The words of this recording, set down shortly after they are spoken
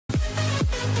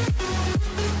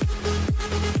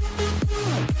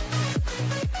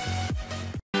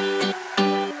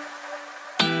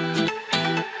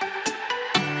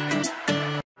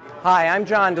Hi, I'm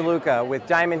John DeLuca with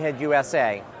Diamondhead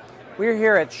USA. We're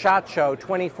here at SHOT Show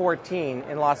 2014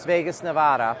 in Las Vegas,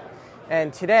 Nevada,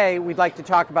 and today we'd like to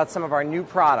talk about some of our new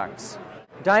products.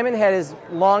 Diamondhead has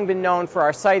long been known for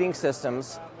our sighting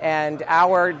systems, and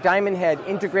our Diamondhead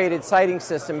integrated sighting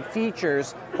system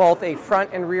features both a front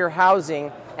and rear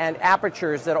housing and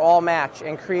apertures that all match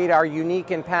and create our unique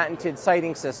and patented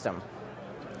sighting system.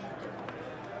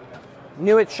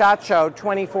 New at SHOT Show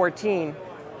 2014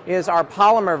 is our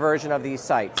polymer version of these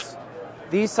sights.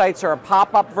 These sights are a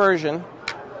pop-up version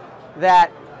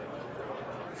that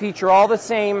feature all the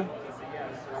same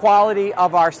quality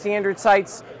of our standard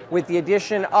sights with the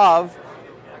addition of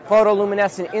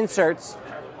photoluminescent inserts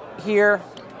here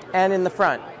and in the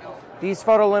front. These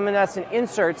photoluminescent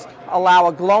inserts allow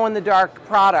a glow-in-the-dark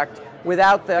product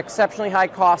without the exceptionally high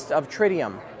cost of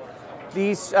tritium.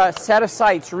 These set of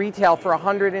sights retail for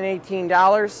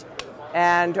 $118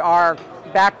 and are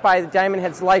backed by the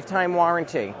Diamondhead's lifetime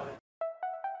warranty.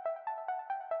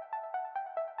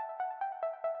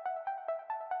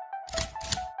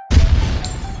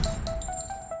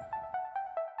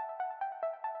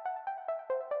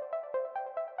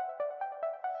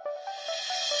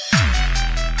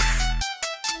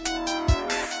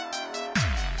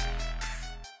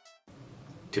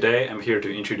 Today I'm here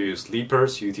to introduce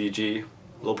Leaper's UTG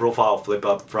low profile flip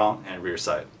up front and rear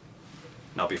sight.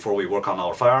 Now before we work on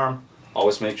our firearm,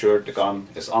 always make sure the gun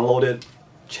is unloaded,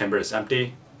 chamber is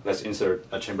empty. Let's insert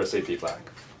a chamber safety flag.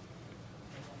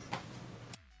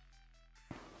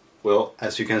 Well,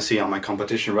 as you can see on my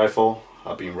competition rifle,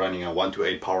 I've been running a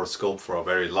 1:8 power scope for a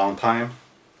very long time,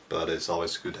 but it's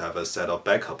always good to have a set of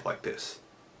backup like this.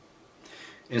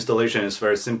 Installation is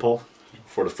very simple.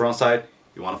 For the front sight,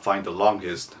 you want to find the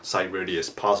longest sight radius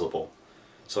possible.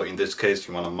 So in this case,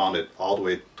 you want to mount it all the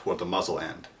way toward the muzzle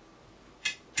end.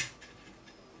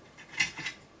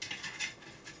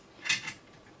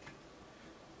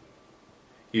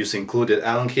 Use included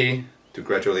Allen key to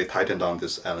gradually tighten down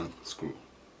this Allen screw.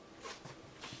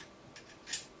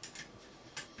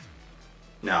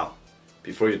 Now,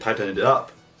 before you tighten it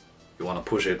up, you want to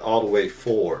push it all the way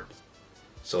forward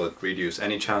so it reduces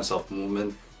any chance of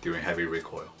movement during heavy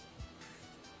recoil.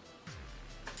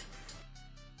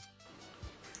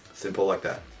 Simple like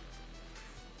that.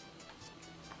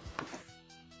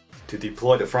 To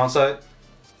deploy the front sight,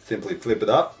 simply flip it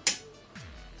up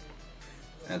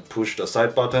and push the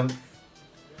sight button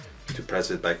to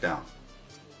press it back down.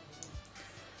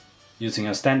 Using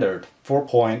a standard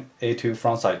 4-point A2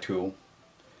 front sight tool,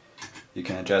 you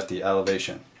can adjust the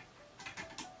elevation.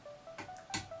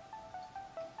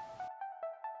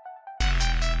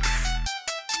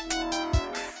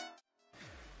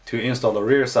 To install the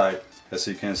rear sight, as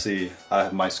you can see, I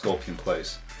have my scope in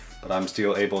place, but I'm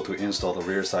still able to install the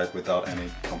rear sight without any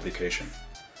complication.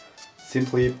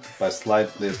 Simply by slide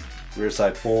this rear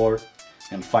sight forward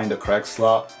and find the correct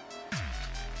slot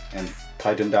and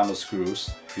tighten down the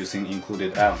screws using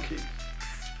included Allen key.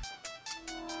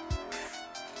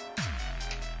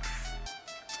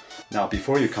 Now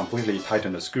before you completely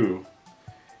tighten the screw,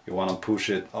 you want to push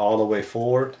it all the way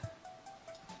forward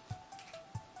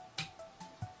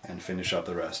and finish up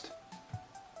the rest.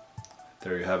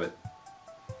 There you have it.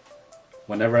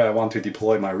 Whenever I want to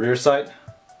deploy my rear sight,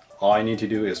 all I need to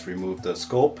do is remove the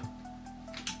scope.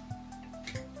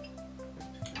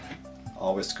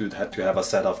 Always good to have a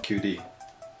set of QD.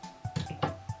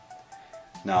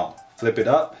 Now flip it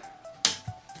up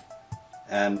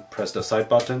and press the sight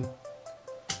button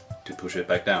to push it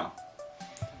back down.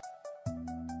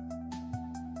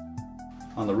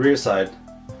 On the rear side,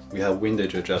 we have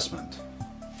windage adjustment,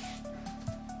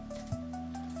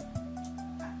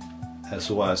 as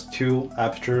well as 2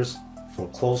 apertures for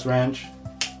close range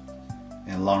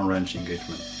and long range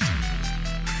engagement.